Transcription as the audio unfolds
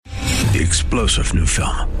The explosive new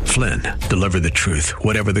film, Flynn, deliver the truth,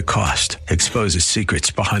 whatever the cost, exposes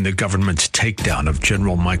secrets behind the government's takedown of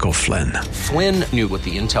General Michael Flynn. Flynn knew what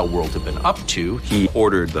the intel world had been up to. He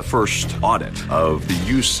ordered the first audit of the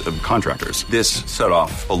use of contractors. This set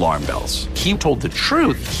off alarm bells. He told the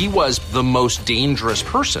truth. He was the most dangerous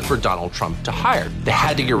person for Donald Trump to hire. They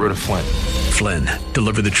had to get rid of Flynn. Flynn,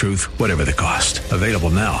 deliver the truth, whatever the cost. Available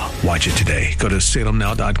now. Watch it today. Go to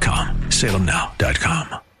salemnow.com.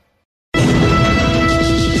 salemnow.com.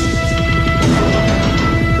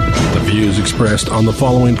 The views expressed on the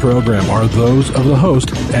following program are those of the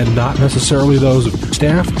host and not necessarily those of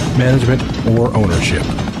staff, management, or ownership.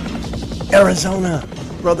 Arizona,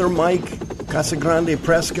 Brother Mike, Casa Grande,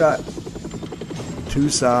 Prescott,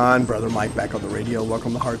 Tucson, Brother Mike back on the radio.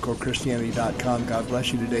 Welcome to HardcoreChristianity.com. God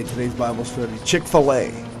bless you today. Today's Bible study,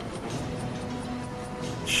 Chick-fil-A.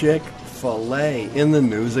 Chick-fil-A in the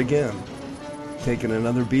news again. Taking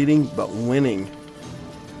another beating, but winning.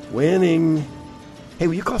 Winning. Hey,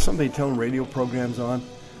 will you call somebody to tell them radio programs on?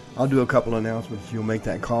 I'll do a couple announcements if you'll make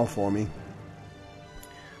that call for me.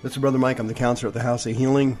 This is Brother Mike. I'm the counselor at the House of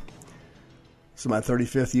Healing. This is my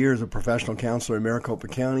 35th year as a professional counselor in Maricopa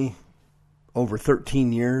County. Over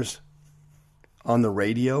 13 years on the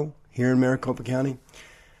radio here in Maricopa County.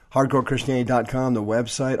 HardcoreChristianity.com, the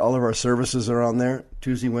website. All of our services are on there.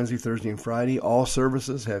 Tuesday, Wednesday, Thursday, and Friday. All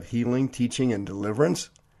services have healing, teaching, and deliverance.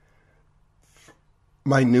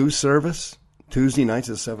 My new service, Tuesday nights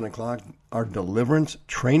at 7 o'clock, our deliverance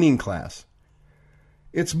training class.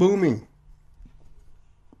 It's booming.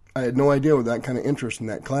 I had no idea with that kind of interest in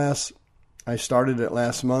that class. I started it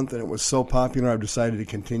last month, and it was so popular, I've decided to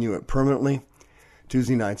continue it permanently.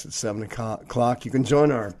 Tuesday nights at 7 o'clock. You can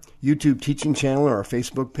join our YouTube teaching channel or our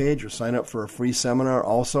Facebook page or sign up for a free seminar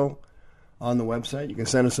also on the website. You can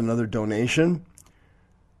send us another donation.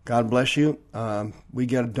 God bless you. We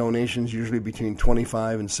get donations usually between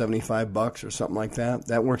 $25 and $75 or something like that.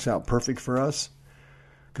 That works out perfect for us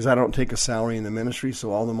because I don't take a salary in the ministry,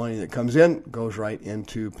 so all the money that comes in goes right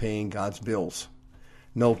into paying God's bills.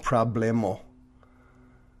 No problemo.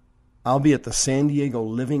 I'll be at the San Diego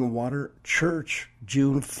Living Water Church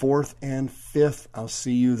June 4th and 5th. I'll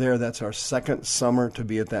see you there. That's our second summer to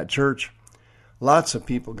be at that church. Lots of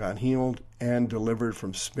people got healed and delivered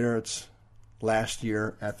from spirits last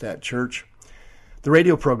year at that church. The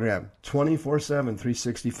radio program, 24/7,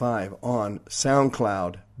 365 on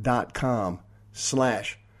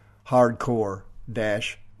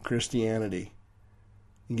SoundCloud.com/hardcore-Christianity. You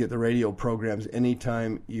can get the radio programs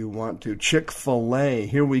anytime you want to. Chick-fil-A,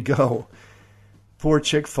 here we go. Poor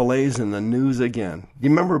Chick-fil-A's in the news again. Do you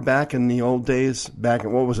remember back in the old days, back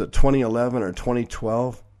in, 2011 or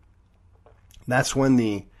 2012? That's when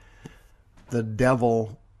the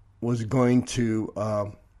devil was going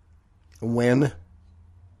to win.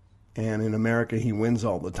 And in America, he wins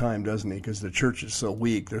all the time, doesn't he? Because the church is so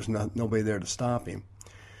weak, there's nobody there to stop him.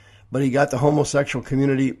 But he got the homosexual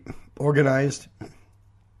community organized.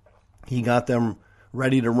 He got them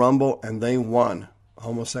ready to rumble, and they won.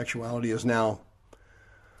 Homosexuality is now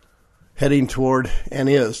heading toward, and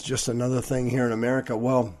is, just another thing here in America.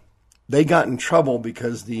 Well, they got in trouble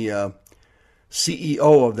because the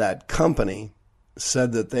CEO of that company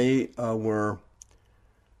said that they were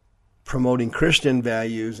promoting Christian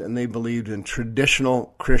values, and they believed in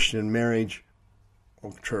traditional Christian marriage,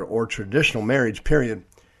 or traditional marriage, period,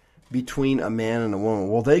 between a man and a woman.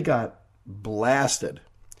 Well, they got blasted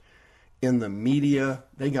in the media.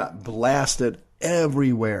 They got blasted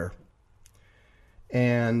everywhere.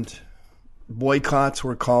 And boycotts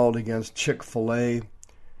were called against Chick-fil-A,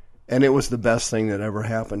 and it was the best thing that ever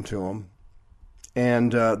happened to them.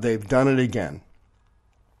 And they've done it again.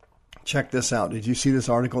 Check this out. Did you see this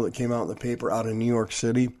article that came out in the paper out of New York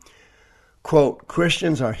City? Quote,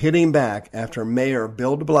 Christians are hitting back after Mayor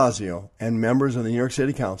Bill de Blasio and members of the New York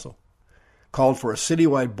City Council called for a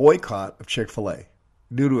citywide boycott of Chick-fil-A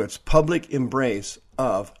due to its public embrace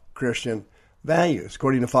of Christian values.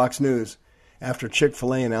 According to Fox News, after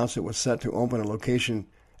Chick-fil-A announced it was set to open a location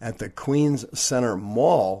at the Queens Center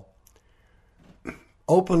Mall,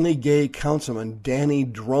 openly gay councilman Danny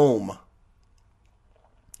Drome,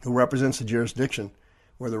 who represents the jurisdiction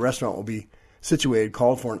where the restaurant will be situated,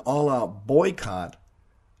 called for an all-out boycott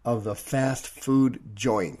of the fast food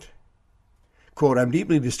joint. Quote, I'm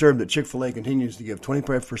deeply disturbed that Chick-fil-A continues to give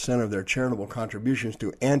 25% of their charitable contributions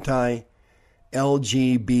to anti-LGBT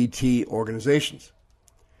organizations,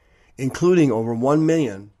 including over $1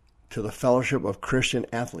 million to the Fellowship of Christian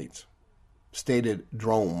Athletes, stated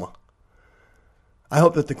Drome. I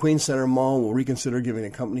hope that the Queens Center Mall will reconsider giving a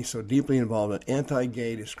company so deeply involved in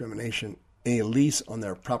anti-gay discrimination a lease on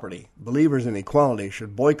their property. Believers in equality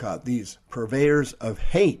should boycott these purveyors of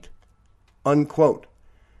hate, unquote,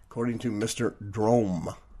 according to Mr. Drome.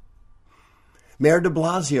 Mayor de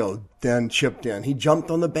Blasio then chipped in. He jumped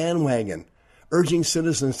on the bandwagon, urging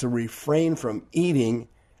citizens to refrain from eating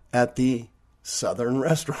at the Southern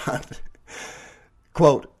restaurant.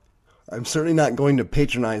 Quote, I'm certainly not going to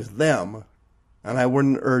patronize them, and I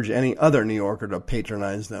wouldn't urge any other New Yorker to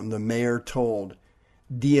patronize them, the mayor told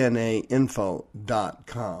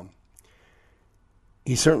DNAinfo.com.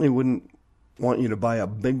 He certainly wouldn't want you to buy a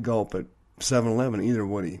big gulp at 7-Eleven either,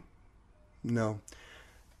 would he? No.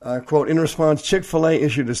 Quote, in response, Chick-fil-A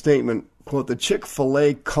issued a statement, quote, the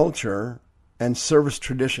Chick-fil-A culture and service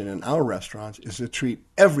tradition in our restaurants is to treat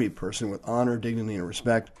every person with honor, dignity, and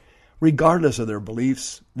respect, regardless of their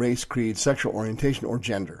beliefs, race, creed, sexual orientation, or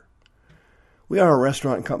gender. We are a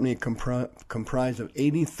restaurant company comprised of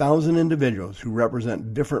 80,000 individuals who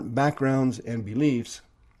represent different backgrounds and beliefs,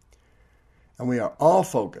 and we are all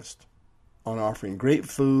focused on offering great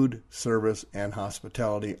food, service, and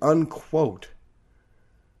hospitality, unquote.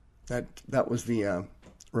 That was the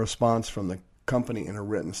response from the company in a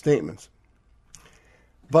written statement.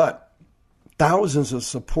 But thousands of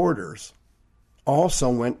supporters also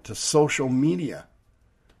went to social media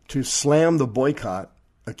to slam the boycott,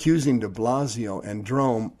 accusing de Blasio and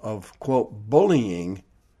Drome of, quote, bullying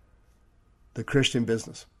the Christian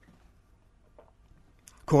business.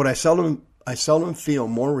 Quote, I seldom feel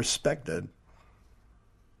more respected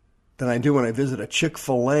than I do when I visit a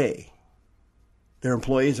Chick-fil-A. Their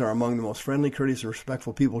employees are among the most friendly, courteous, and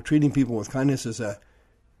respectful people. Treating people with kindness is at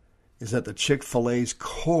the Chick-fil-A's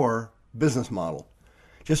core business model.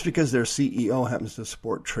 Just because their CEO happens to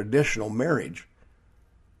support traditional marriage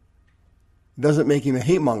doesn't make him a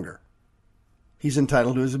hate monger. He's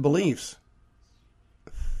entitled to his beliefs.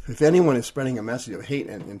 If anyone is spreading a message of hate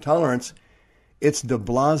and intolerance, it's de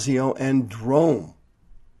Blasio and Drome.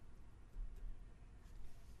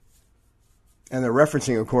 And they're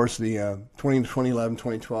referencing, of course, the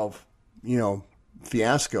 2011-2012,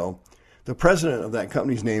 fiasco. The president of that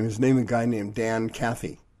company's name is named a guy named Dan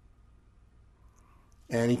Cathy.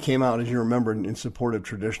 And he came out, as you remember, in support of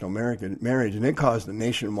traditional marriage, and it caused a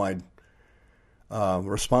nationwide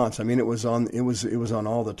response. I mean, it was on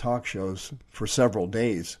all the talk shows for several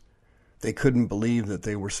days. They couldn't believe that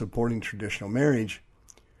they were supporting traditional marriage,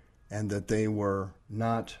 and that they were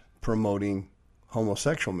not promoting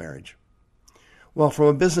homosexual marriage. Well, from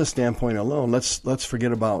a business standpoint alone, let's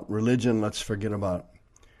forget about religion. Let's forget about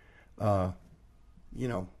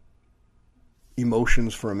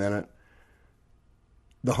emotions for a minute.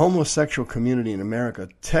 The homosexual community in America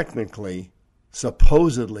technically,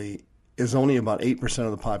 supposedly, is only about 8%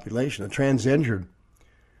 of the population. The transgendered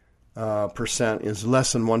percent is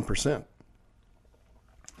less than 1%.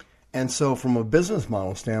 And so from a business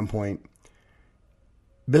model standpoint,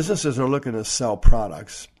 businesses are looking to sell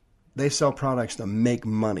products. They sell products to make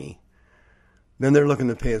money. Then they're looking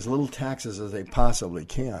to pay as little taxes as they possibly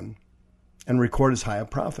can and record as high a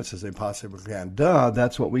profits as they possibly can.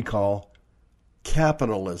 That's what we call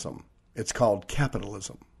capitalism. It's called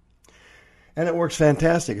capitalism. And it works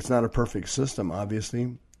fantastic. It's not a perfect system,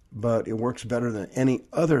 obviously, but it works better than any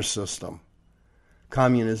other system.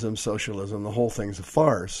 Communism, socialism, the whole thing's a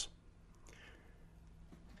farce.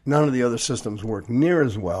 None of the other systems work near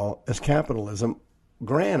as well as capitalism.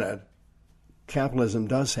 Granted, capitalism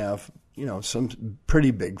does have, some pretty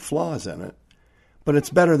big flaws in it, but it's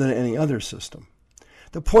better than any other system.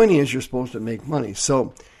 The point is you're supposed to make money.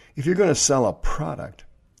 So if you're going to sell a product,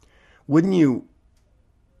 wouldn't you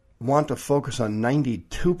want to focus on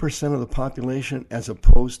 92% of the population as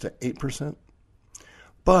opposed to 8%?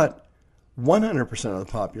 But 100% of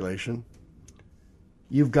the population,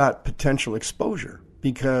 you've got potential exposure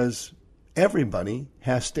because everybody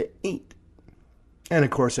has to eat. And,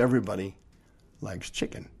 of course, everybody likes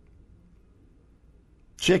chicken.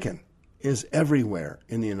 Chicken is everywhere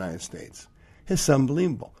in the United States. It's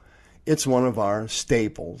unbelievable. It's one of our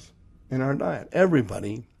staples in our diet.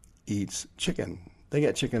 Everybody eats chicken. They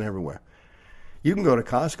get chicken everywhere. You can go to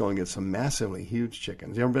Costco and get some massively huge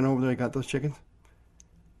chickens. You ever been over there and got those chickens?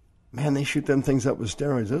 Man, they shoot them things up with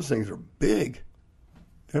steroids. Those things are big.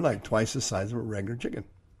 They're like twice the size of a regular chicken.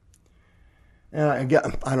 And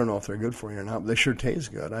I don't know if they're good for you or not, but they sure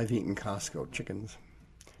taste good. I've eaten Costco chickens.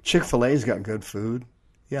 Chick-fil-A's got good food.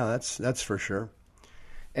 Yeah, that's for sure.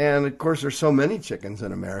 And, of course, there's so many chickens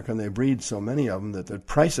in America, and they breed so many of them that the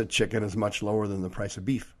price of chicken is much lower than the price of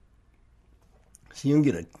beef. So you can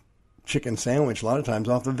get a chicken sandwich a lot of times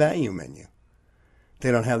off the value menu.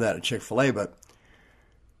 They don't have that at Chick-fil-A, but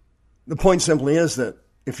the point simply is that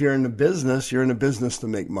if you're in the business, you're in a business to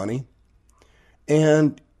make money.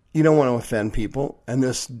 And you don't want to offend people. And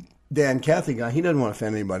this Dan Cathy guy, he doesn't want to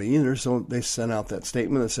offend anybody either. So they sent out that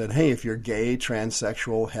statement that said, hey, if you're gay,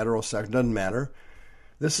 transsexual, heterosexual, doesn't matter.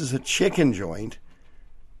 This is a chicken joint.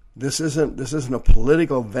 This isn't a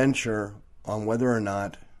political venture on whether or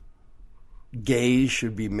not gays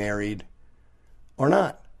should be married or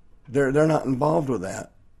not. They're not involved with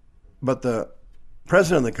that. But the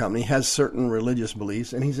president of the company has certain religious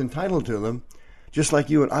beliefs, and he's entitled to them, just like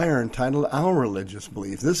you and I are entitled to our religious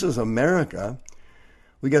beliefs. This is America.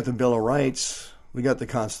 We got the Bill of Rights. We got the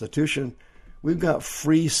Constitution. We've got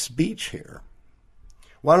free speech here.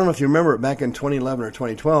 Well, I don't know if you remember it back in 2011 or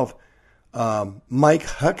 2012, Mike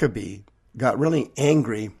Huckabee got really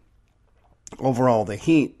angry over all the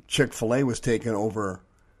heat Chick-fil-A was taking over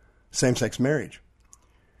same-sex marriage.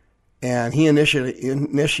 And he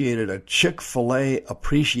initiated a Chick-fil-A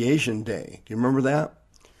Appreciation Day. Do you remember that?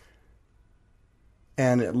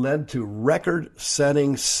 And it led to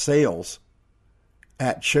record-setting sales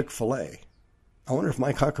at Chick-fil-A. I wonder if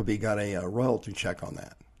Mike Huckabee got a royalty check on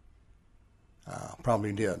that.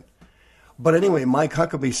 Probably did. But anyway, Mike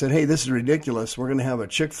Huckabee said, hey, this is ridiculous. We're going to have a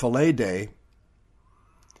Chick-fil-A Day.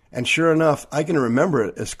 And sure enough, I can remember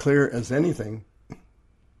it as clear as anything.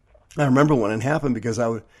 I remember when it happened because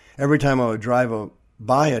every time I would drive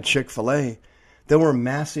by a Chick-fil-A, there were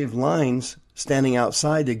massive lines standing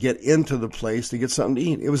outside to get into the place to get something to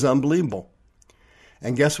eat. It was unbelievable.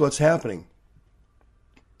 And guess what's happening?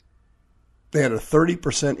 They had a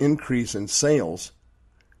 30% increase in sales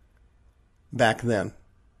back then.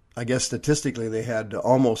 I guess statistically they had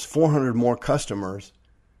almost 400 more customers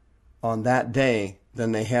on that day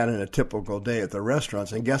than they had in a typical day at the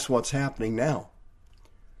restaurants. And guess what's happening now?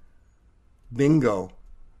 Bingo.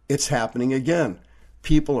 It's happening again.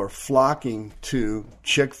 People are flocking to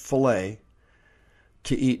Chick-fil-A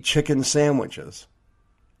to eat chicken sandwiches.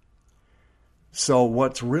 So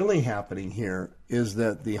what's really happening here is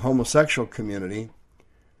that the homosexual community,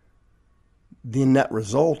 the net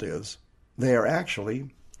result is they are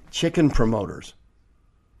actually chicken promoters.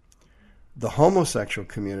 The homosexual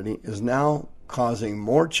community is now causing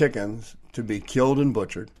more chickens to be killed and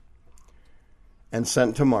butchered and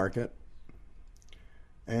sent to market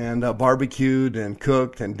and barbecued and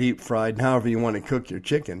cooked and deep fried, however you want to cook your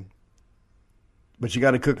chicken. But you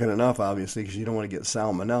got to cook it enough, obviously, because you don't want to get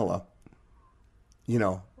salmonella. You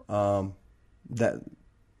know, that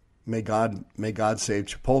may God save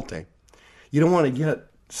Chipotle. You don't want to get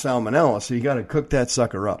salmonella, so you got to cook that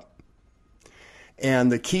sucker up.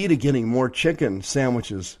 And the key to getting more chicken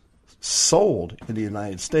sandwiches sold in the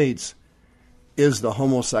United States is the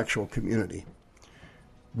homosexual community.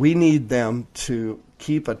 We need them to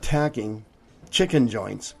keep attacking chicken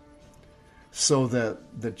joints so that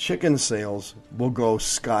the chicken sales will go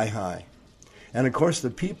sky high. And of course, the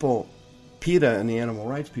people, PETA and the animal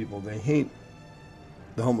rights people, they hate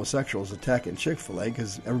the homosexuals attacking Chick-fil-A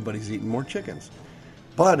because everybody's eating more chickens.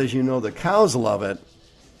 But as you know, the cows love it,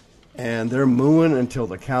 and they're mooing until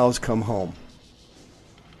the cows come home.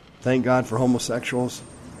 Thank God for homosexuals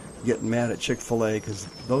getting mad at Chick-fil-A, because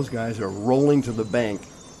those guys are rolling to the bank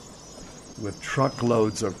with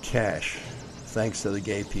truckloads of cash, thanks to the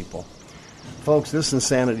gay people. Folks, this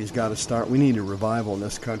insanity's got to start. We need a revival in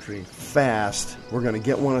this country fast. We're going to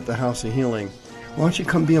get one at the House of Healing. Why don't you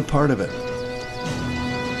come be a part of it?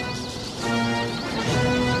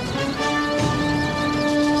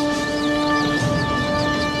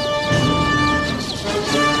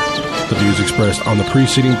 The views expressed on the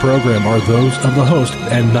preceding program are those of the host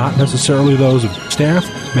and not necessarily those of staff,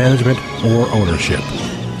 management, or ownership.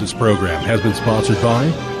 This program has been sponsored by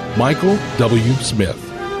Michael W. Smith.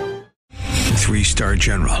 3-star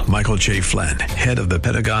General Michael J. Flynn, head of the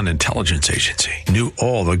Pentagon Intelligence Agency, knew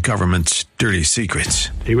all the government's dirty secrets.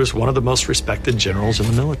 He was one of the most respected generals in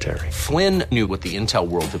the military. Flynn knew what the intel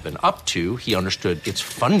world had been up to. He understood its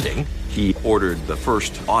funding. He ordered the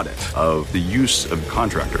first audit of the use of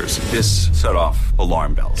contractors. This set off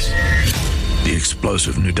alarm bells. The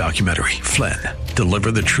explosive new documentary, Flynn,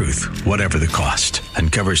 Deliver the Truth, Whatever the Cost,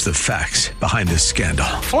 uncovers the facts behind this scandal.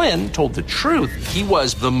 Flynn told the truth. He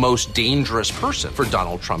was the most dangerous person for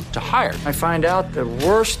Donald Trump to hire. I find out the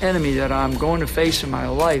worst enemy that I'm going to face in my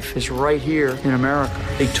life is right here in America.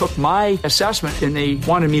 They took my assessment and they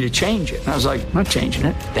wanted me to change it. And I was like, I'm not changing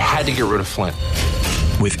it. They had to get rid of Flynn.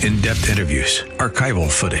 With in-depth interviews, archival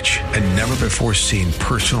footage, and never-before-seen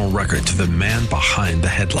personal records of the man behind the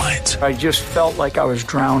headlines. I just felt like I was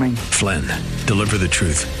drowning. Flynn, Deliver the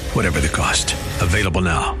Truth, Whatever the Cost. Available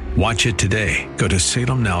now. Watch it today. Go to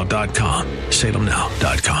salemnow.com.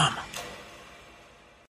 salemnow.com.